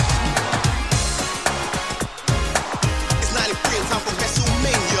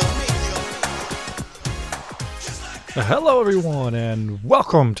Hello, everyone, and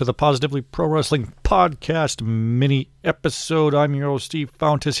welcome to the Positively Pro Wrestling Podcast mini episode. I'm your host, Steve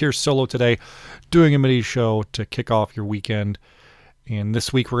Fountas, here solo today, doing a mini show to kick off your weekend. And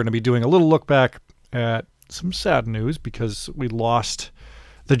this week, we're going to be doing a little look back at some sad news because we lost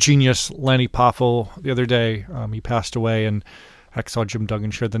the Genius Lanny Poffo the other day. He passed away, and I saw Jim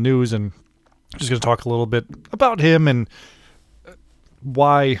Duggan share the news, and I'm just going to talk a little bit about him and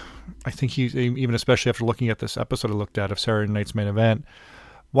why I think he's, even especially after looking at this episode I looked at of Saturday Night's Main Event,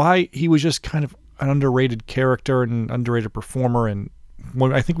 why he was just kind of an underrated character and underrated performer. And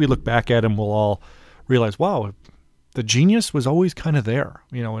when I think we look back at him, we'll all realize, wow, the genius was always kind of there,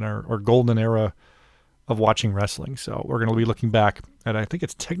 in our golden era of watching wrestling. So we're going to be looking back at, I think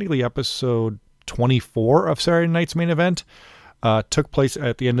it's technically episode 24 of Saturday Night's Main Event. Took place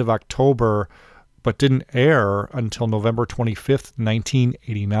at the end of October, but didn't air until November 25th,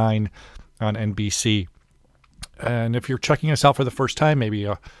 1989 on NBC. And if you're checking us out for the first time, maybe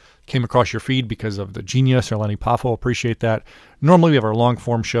came across your feed because of the Genius or Lanny Poffo, appreciate that. Normally we have our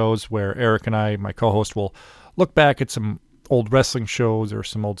long-form shows where Eric and I, my co-host, will look back at some old wrestling shows or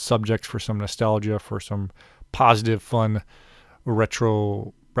some old subjects for some nostalgia, for some positive, fun,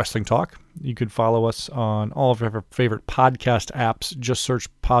 retro wrestling talk. You could follow us on all of your favorite podcast apps. Just search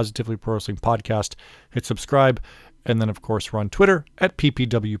Positively Pro Wrestling Podcast, hit subscribe, and then, of course, we're on Twitter at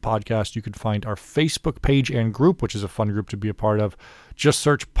PPW Podcast. You can find our Facebook page and group, which is a fun group to be a part of. Just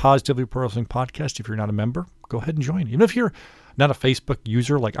search Positively Pro Wrestling Podcast. If you're not a member, go ahead and join. Even if you're not a Facebook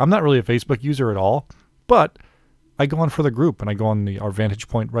user, like I'm not really a Facebook user at all, but I go on for the group, and I go on our Vantage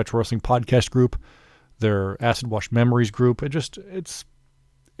Point Retro Wrestling Podcast group, their Acid Wash Memories group.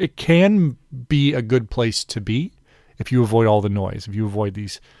 It can be a good place to be if you avoid all the noise, if you avoid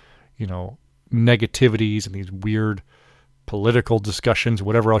these, negativities and these weird political discussions,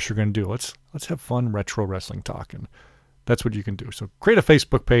 whatever else you're going to do. Let's have fun retro wrestling talk, and that's what you can do. So create a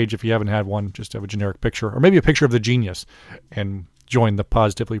Facebook page if you haven't had one. Just have a generic picture, or maybe a picture of the Genius, and join the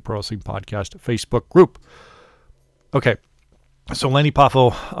Positively Pro Wrestling Podcast Facebook group. Okay, so Lanny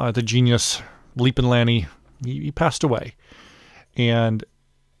Poffo, the Genius, Leapin' Lanny, he passed away, and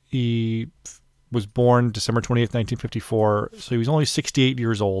he was born December 28th, 1954, so he was only 68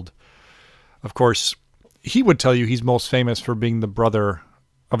 years old. Of course, he would tell you he's most famous for being the brother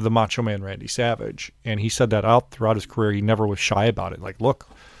of the Macho Man Randy Savage, and he said that out throughout his career. He never was shy about it. Like, look,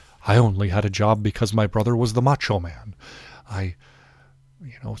 I only had a job because my brother was the Macho Man.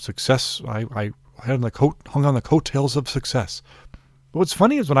 Success, I had hung on the coattails of success. But what's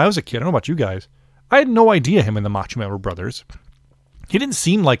funny is when I was a kid, I don't know about you guys, I had no idea him and the Macho Man were brothers. He didn't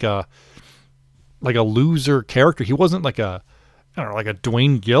seem like a loser character. He wasn't like a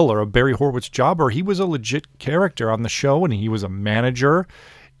Dwayne Gill or a Barry Horowitz jobber. He was a legit character on the show, and he was a manager.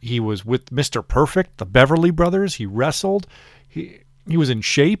 He was with Mr. Perfect, the Beverly Brothers. He wrestled. He was in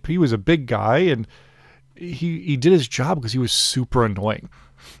shape. He was a big guy, and he did his job because he was super annoying.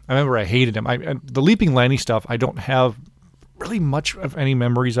 I remember I hated him. The Leaping Lanny stuff, I don't have really much of any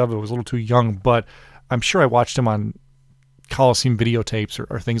memories of. It was a little too young, but I'm sure I watched him on Coliseum videotapes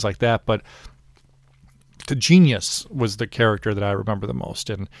or things like that. But the Genius was the character that I remember the most,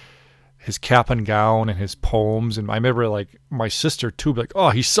 and his cap and gown and his poems. And I remember, like, my sister too, like, oh,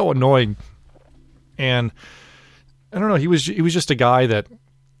 he's so annoying. And I don't know, he was just a guy that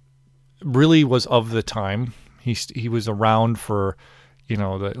really was of the time. He was around for,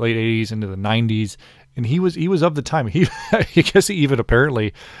 the late 80s into the 90s, and he was of the time. I guess he even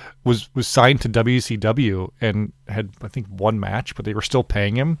apparently was signed to WCW and had, I think, one match, but they were still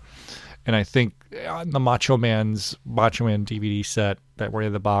paying him. And I think on the Macho Man DVD set that where he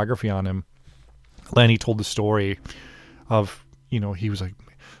had the biography on him, Lanny told the story of, he was like,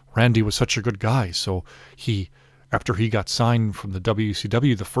 Randy was such a good guy, so after he got signed from the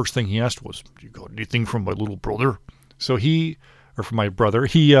WCW, the first thing he asked was, "Do you got anything from my little brother?" So from my brother,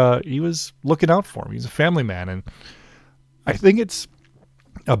 he was looking out for him. He's a family man, and I think it's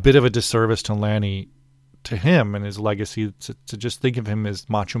a bit of a disservice to Lanny, to him and his legacy, to just think of him as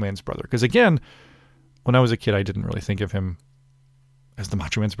Macho Man's brother. Because again, when I was a kid, I didn't really think of him as the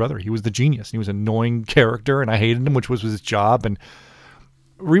Macho Man's brother. He was the Genius. He was an annoying character, and I hated him, which was his job. And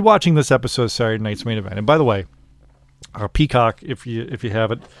rewatching this episode of Saturday Night's Main Event, and by the way, Peacock, if you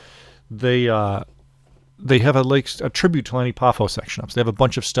have it, they have a tribute to Lanny Poffo section up. So they have a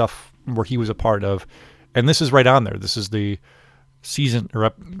bunch of stuff where he was a part of, and this is right on there. This is the season, I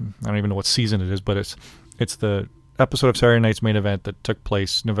don't even know what season it is, but it's the episode of Saturday Night's Main Event that took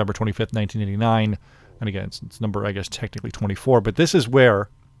place November 25th, 1989. And again, it's number, I guess, technically 24. But this is where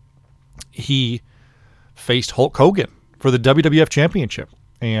he faced Hulk Hogan for the WWF Championship.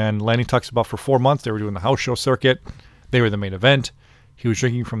 And Lanny talks about for 4 months they were doing the house show circuit. They were the main event. He was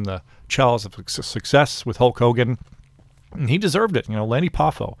drinking from the chalice of success with Hulk Hogan. And he deserved it. Lanny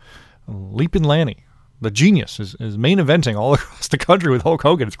Poffo, Leaping Lanny, the genius, is main eventing all across the country with Hulk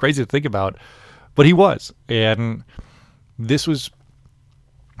Hogan. It's crazy to think about. But he was. And this was,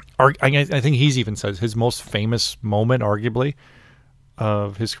 I think he's even says, his most famous moment, arguably,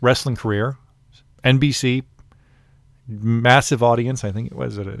 of his wrestling career. NBC, massive audience. I think it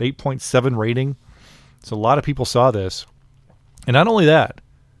was an 8.7 rating. So a lot of people saw this. And not only that,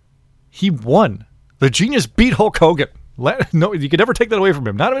 he won. The Genius beat Hulk Hogan. No, you could never take that away from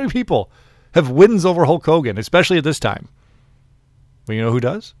him. Not many people have wins over Hulk Hogan, especially at this time. But you know who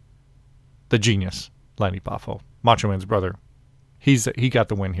does? The Genius, Lanny Poffo, Macho Man's brother. He got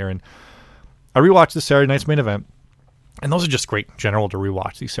the win here. And I rewatched the Saturday night's main event, and those are just great in general to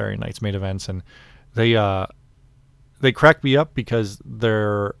rewatch, these Saturday night's main events. And they crack me up because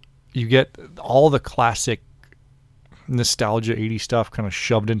you get all the classic nostalgia 80s stuff kind of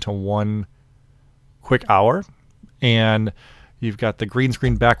shoved into one quick hour. And you've got the green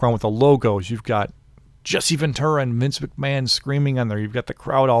screen background with the logos. You've got Jesse Ventura and Vince McMahon screaming on there. You've got the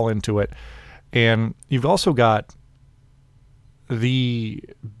crowd all into it. And you've also got the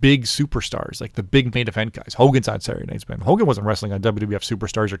big superstars, like the big main event guys. Hogan's on Saturday Night's Main Event. Hogan wasn't wrestling on WWF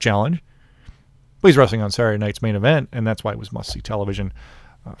Superstars or Challenge. But he's wrestling on Saturday Night's Main Event, and that's why it was must-see television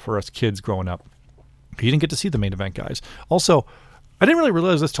for us kids growing up. You didn't get to see the main event guys. Also, I didn't really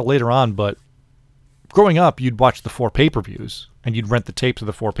realize this till later on, but growing up, you'd watch the 4 pay-per-views, and you'd rent the tapes of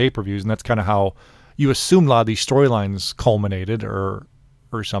the 4 pay-per-views, and that's kind of how you assumed a lot of these storylines culminated or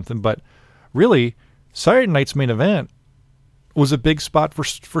something. But really, Saturday Night's Main Event was a big spot for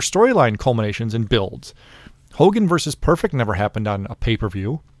storyline culminations and builds. Hogan versus Perfect never happened on a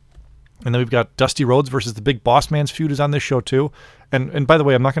pay-per-view. And then we've got Dusty Rhodes versus the Big Boss Man's feud is on this show too. And by the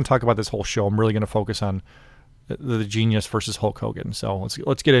way, I'm not going to talk about this whole show. I'm really going to focus on the Genius versus Hulk Hogan. So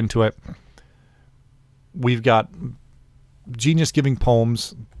let's get into it. We've got Genius giving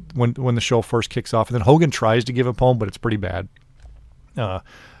poems when the show first kicks off, and then Hogan tries to give a poem, but it's pretty bad.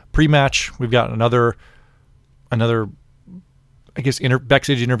 Pre-match, we've got another I guess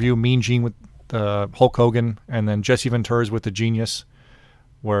backstage interview, Mean Gene with Hulk Hogan, and then Jesse Ventura's with the Genius,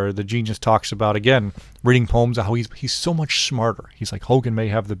 where the Genius talks about, again, reading poems, how he's so much smarter. He's like, Hogan may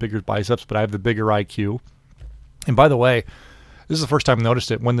have the bigger biceps, but I have the bigger IQ. And by the way, this is the first time I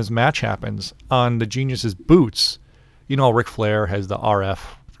noticed it. When this match happens, on the Genius's boots, Ric Flair has the RF.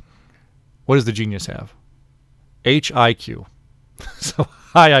 What does the Genius have? HIQ. So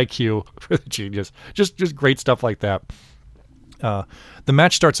high IQ for the Genius. Just great stuff like that. The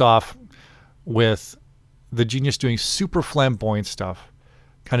match starts off with the Genius doing super flamboyant stuff,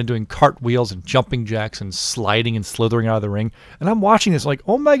 kind of doing cartwheels and jumping jacks and sliding and slithering out of the ring. And I'm watching this like,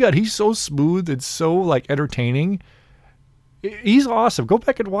 oh my God, he's so smooth and so like entertaining. He's awesome. Go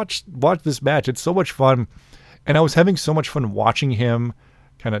back and watch this match. It's so much fun. And I was having so much fun watching him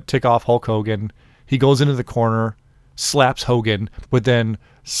kind of tick off Hulk Hogan. He goes into the corner, slaps Hogan, but then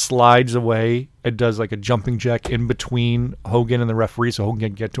slides away and does like a jumping jack in between Hogan and the referee so Hogan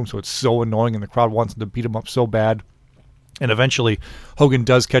can get to him. So it's so annoying and the crowd wants him to beat him up so bad. And eventually Hogan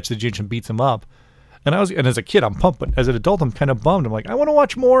does catch the Genius and beats him up. And as a kid, I'm pumped, but as an adult, I'm kind of bummed. I'm like, I want to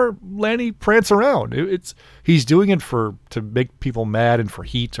watch more Lanny prance around. He's doing it to make people mad and for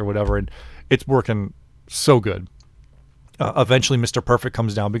heat or whatever, and it's working so good. Eventually, Mr. Perfect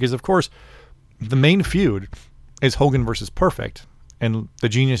comes down because, of course, the main feud is Hogan versus Perfect, and the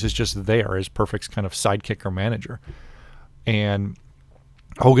Genius is just there as Perfect's kind of sidekick or manager. And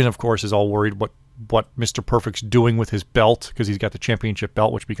Hogan, of course, is all worried what Mr. Perfect's doing with his belt, because he's got the championship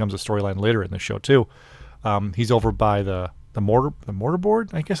belt, which becomes a storyline later in the show too. He's over by the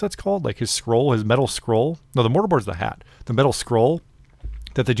mortarboard, I guess that's called, like his metal scroll. No, the mortarboard's the hat. The metal scroll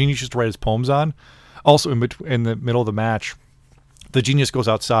that the Genius used to write his poems on. Also, in the middle of the match, the Genius goes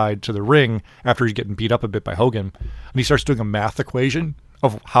outside to the ring after he's getting beat up a bit by Hogan, and he starts doing a math equation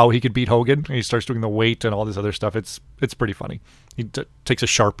of how he could beat Hogan, and he starts doing the weight and all this other stuff. It's pretty funny. He takes a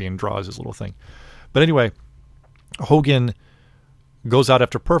Sharpie and draws his little thing. But anyway, Hogan goes out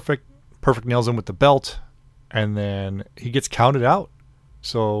after Perfect. Perfect nails him with the belt, and then he gets counted out.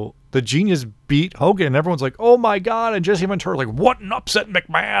 So the Genius beat Hogan, and everyone's like, oh my God. And Jesse Ventura like, what an upset,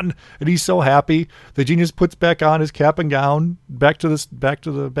 McMahon. And he's so happy. The Genius puts back on his cap and gown, back to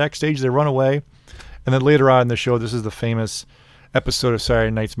the backstage. They run away. And then later on in the show, this is the famous episode of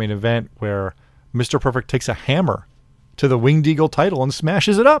Saturday Night's Main Event where Mr. Perfect takes a hammer to the Winged Eagle title and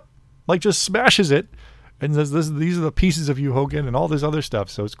smashes it up. Like, just smashes it and says, these are the pieces of you, Hogan, and all this other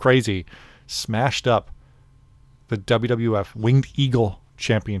stuff. So it's crazy. Smashed up the WWF Winged Eagle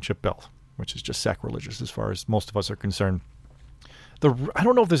championship belt, which is just sacrilegious as far as most of us are concerned. I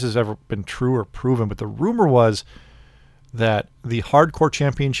don't know if this has ever been true or proven, but the rumor was that the hardcore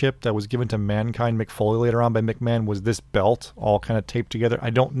championship that was given to Mankind Mick Foley later on by McMahon was this belt all kind of taped together. I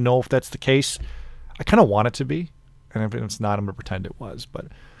don't know if that's the case. I kind of want it to be. And if it's not, I'm going to pretend it was. But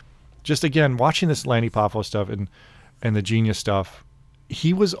just, again, watching this Lanny Poffo stuff and the Genius stuff,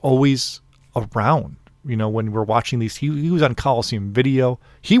 he was always around. You know, when we're watching these, he was on Coliseum Video.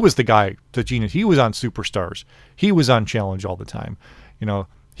 He was the guy, the Genius. He was on Superstars. He was on Challenge all the time. You know,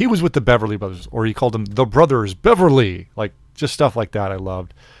 he was with the Beverly Brothers, or he called them the Brothers Beverly. Like, just stuff like that I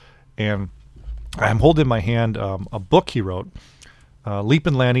loved. And I'm holding in my hand a book he wrote,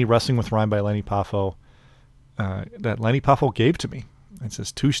 Leapin' Lanny, Wrestling with Rhyme by Lanny Poffo, that Lanny Poffo gave to me. It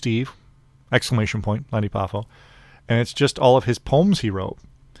says, "To Steve!" exclamation point, Lanny Poffo. And it's just all of his poems he wrote.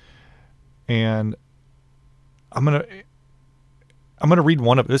 And I'm gonna read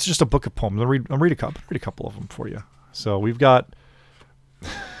one of it. It's just a book of poems. I'll read a couple of them for you. So we've got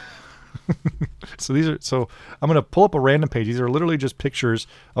so I'm gonna pull up a random page. These are literally just pictures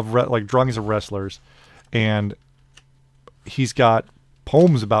of like drawings of wrestlers, and he's got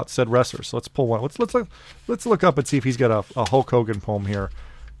poems about said wrestlers. So let's pull one. Let's look up and see if he's got a Hulk Hogan poem here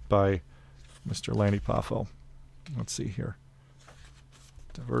by Mr. Lanny Poffo. Let's see here.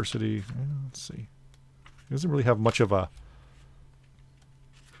 Diversity. Let's see. He doesn't really have much of a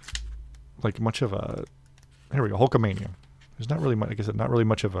here we go, Hulkamania. There's not really much, like I said, not really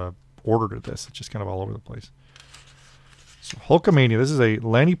much of a order to this. It's just kind of all over the place. So Hulkamania, this is a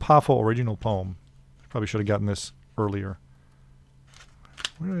Lanny Poffo original poem. Probably should have gotten this earlier.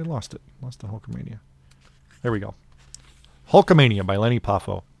 Where did I lost it? Lost the Hulkamania. There we go. Hulkamania by Lanny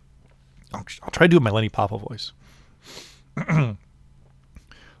Poffo. I'll try to do my Lanny Poffo voice.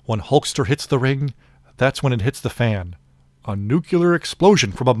 When Hulkster hits the ring, that's when it hits the fan. A nuclear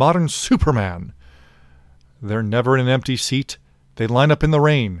explosion from a modern Superman. They're never in an empty seat. They line up in the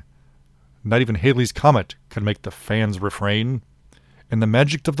rain. Not even Halley's Comet can make the fans refrain. In the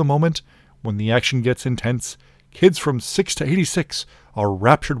magic of the moment, when the action gets intense, kids from 6 to 86 are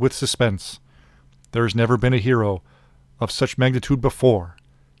raptured with suspense. There's never been a hero of such magnitude before.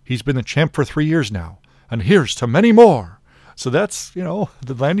 He's been the champ for 3 years now, and here's to many more. So that's, you know,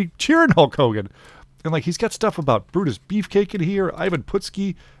 the Lanny cheering Hulk Hogan. And, like, he's got stuff about Brutus Beefcake in here, Ivan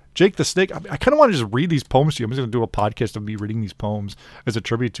Putski, Jake the Snake. I kind of want to just read these poems to you. I'm just going to do a podcast of me reading these poems as a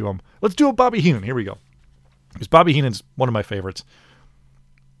tribute to him. Let's do a Bobby Heenan. Here we go. Because Bobby Heenan's one of my favorites.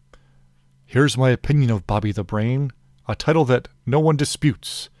 Here's my opinion of Bobby the Brain, a title that no one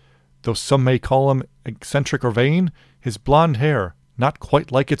disputes. Though some may call him eccentric or vain, his blonde hair, not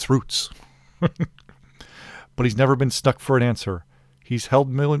quite like its roots. But he's never been stuck for an answer. He's held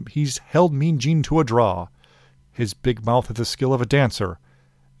Mean Gene to a draw. His big mouth has the skill of a dancer,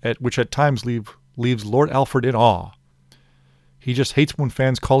 which at times leaves Lord Alfred in awe. He just hates when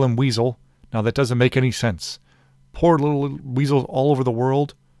fans call him Weasel. Now that doesn't make any sense. Poor little weasels all over the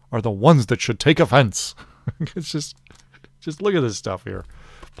world are the ones that should take offense. It's just look at this stuff here.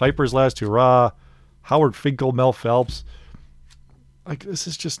 Piper's Last Hurrah, Howard Finkel, Mel Phelps. Like, this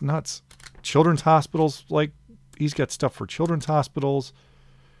is just nuts. Children's hospitals, like, he's got stuff for children's hospitals.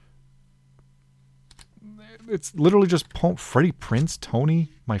 It's literally just Freddie Prinze, Tony,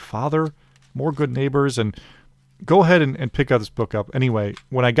 my father, More Good Neighbors, and go ahead and pick this book up. Anyway,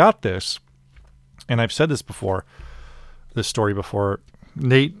 when I got this, and I've said this before, this story before,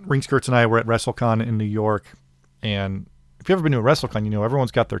 Nate Ringskirts and I were at WrestleCon in New York, and if you've ever been to a WrestleCon, you know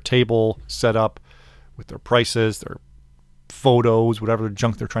everyone's got their table set up with their prices, their photos, whatever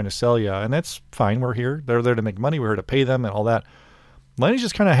junk they're trying to sell you, and that's fine. We're here. They're there to make money. We're here to pay them and all that. Lenny's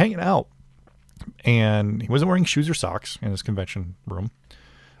just kind of hanging out, and he wasn't wearing shoes or socks in his convention room.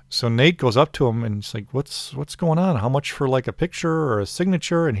 So Nate goes up to him and he's like, what's going on? How much for like a picture or a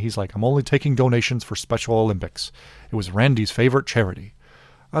signature? And he's like, I'm only taking donations for Special Olympics. It was Randy's favorite charity.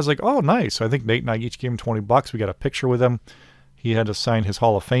 I was like, oh, nice. So I think Nate and I each gave him $20. We got a picture with him. He had to sign his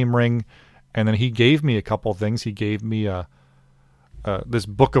Hall of Fame ring. And then he gave me a couple of things. He gave me this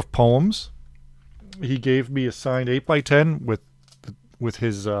book of poems. He gave me a signed 8x10 with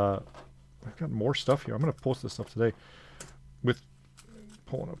his... I've got more stuff here. I'm going to post this stuff today.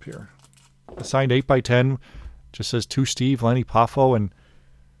 Pulling up here. The signed 8x10 just says to Steve, Lanny Poffo, and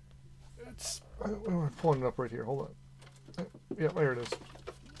I'm pulling it up right here. Hold on. Yeah, there it is.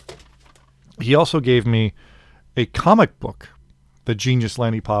 He also gave me a comic book, The Genius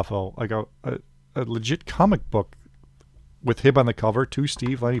Lanny Poffo, like a legit comic book with him on the cover, to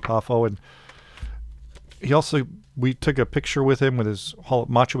Steve, Lanny Poffo, and he also, we took a picture with him with his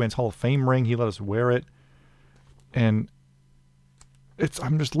Macho Man's Hall of Fame ring. He let us wear it, and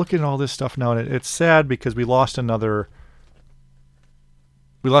I'm just looking at all this stuff now, and it's sad because we lost another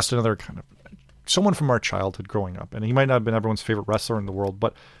kind of someone from our childhood growing up, and he might not have been everyone's favorite wrestler in the world,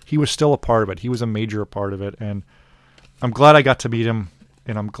 but he was still a part of it. He was a major part of it, and I'm glad I got to meet him,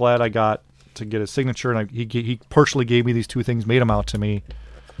 and I'm glad I got to get his signature, and he personally gave me these 2 things, made them out to me.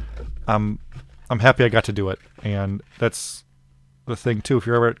 I'm happy I got to do it, and that's the thing too. If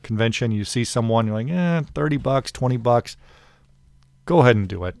you're ever at a convention, you see someone, you're like, $30, $20, go ahead and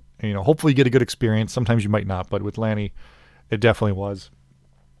do it. And, hopefully you get a good experience. Sometimes you might not, but with Lanny, it definitely was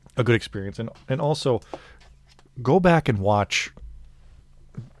a good experience. And also, go back and watch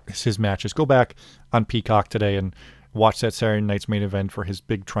his matches. Go back on Peacock today and watch that Saturday night's main event for his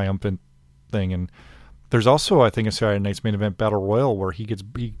big triumphant thing. And there's also, I think, a Saturday night's main event battle royal where he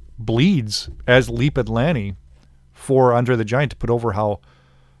bleeds as Leap at Lanny for Andre the Giant to put over how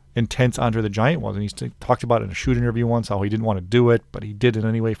intense Andre the Giant was. And he's talked about it in a shoot interview once, how he didn't want to do it, but he did it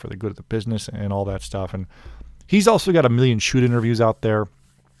anyway for the good of the business and all that stuff. And he's also got a million shoot interviews out there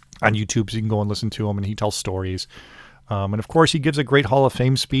on YouTube, so you can go and listen to him, and he tells stories. And of course, he gives a great Hall of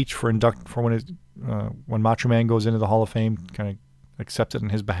Fame speech for when Macho Man goes into the Hall of Fame, kind of accepts it in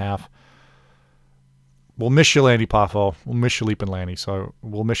his behalf. We'll miss you, Lanny Poffo. We'll miss you, Leap and Lanny. So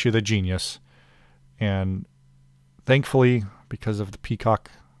we'll miss you, the genius. And thankfully, because of the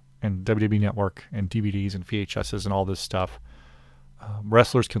Peacock and WWE Network and DVDs and VHSs and all this stuff,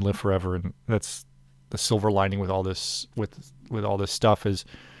 wrestlers can live forever, and that's the silver lining with all this. With all this stuff is,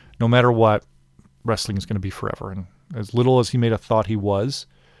 no matter what, wrestling is going to be forever. And as little as he made a thought he was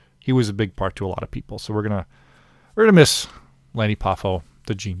a big part to a lot of people. So we're gonna miss Lanny Poffo,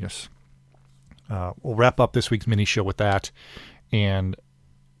 the genius. We'll wrap up this week's mini show with that, and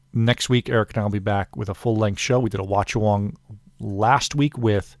next week Eric and I will be back with a full-length show. We did a watch-along last week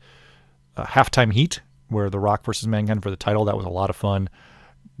with Halftime Heat, where The Rock versus Mankind for the title. That was a lot of fun.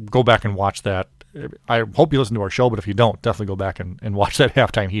 Go back and watch that. I hope you listen to our show, but if you don't, definitely go back and watch that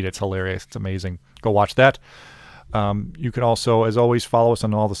Halftime Heat. It's hilarious. It's amazing. Go watch that. You can also, as always, follow us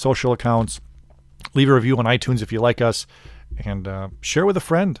on all the social accounts. Leave a review on iTunes if you like us, and share with a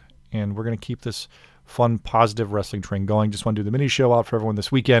friend. And we're going to keep this fun, positive wrestling train going. Just want to do the mini show out for everyone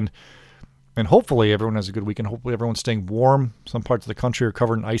this weekend. And hopefully everyone has a good weekend. Hopefully everyone's staying warm. Some parts of the country are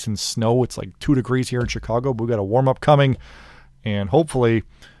covered in ice and snow. It's like 2 degrees here in Chicago, but we've got a warm-up coming. And hopefully,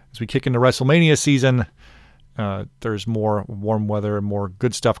 as we kick into WrestleMania season, there's more warm weather and more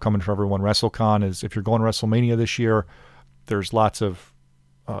good stuff coming for everyone. WrestleCon is, if you're going to WrestleMania this year, there's lots of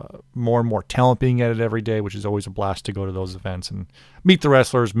more and more talent being added every day, which is always a blast to go to those events and meet the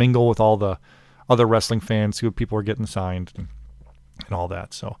wrestlers, mingle with all the other wrestling fans, see what people are getting signed and all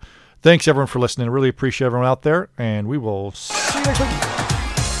that. So thanks everyone for listening. I really appreciate everyone out there, and we will see you next week.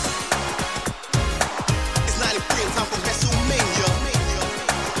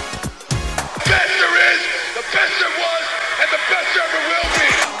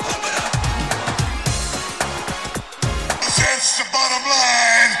 That's the bottom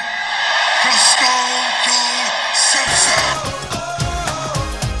line.